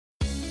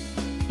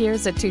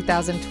Here's a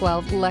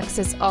 2012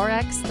 Lexus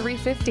RX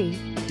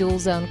 350.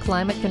 Dual-zone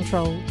climate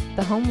control,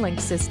 the HomeLink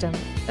system,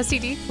 a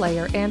CD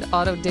player, and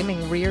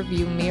auto-dimming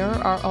rear-view mirror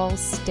are all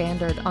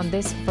standard on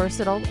this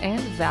versatile and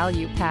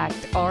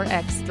value-packed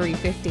RX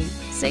 350.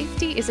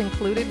 Safety is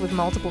included with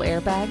multiple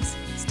airbags,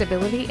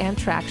 stability and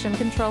traction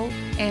control,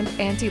 and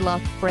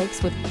anti-lock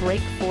brakes with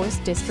brake force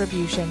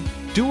distribution.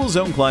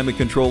 Dual-zone climate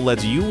control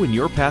lets you and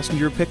your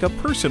passenger pick a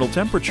personal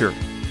temperature.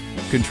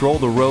 Control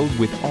the road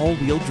with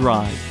all-wheel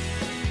drive.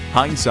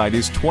 Hindsight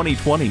is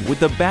 20/20 with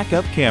the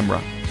backup camera.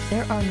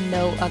 There are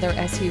no other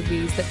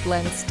SUVs that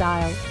blend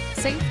style,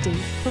 safety,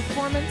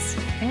 performance,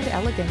 and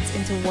elegance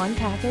into one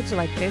package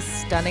like this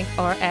stunning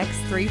RX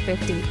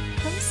 350.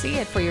 Come see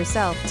it for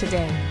yourself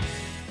today.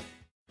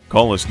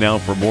 Call us now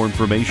for more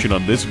information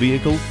on this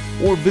vehicle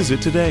or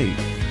visit today.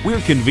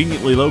 We're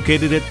conveniently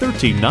located at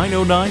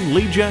 13909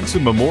 Lee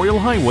Jackson Memorial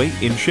Highway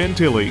in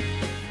Chantilly.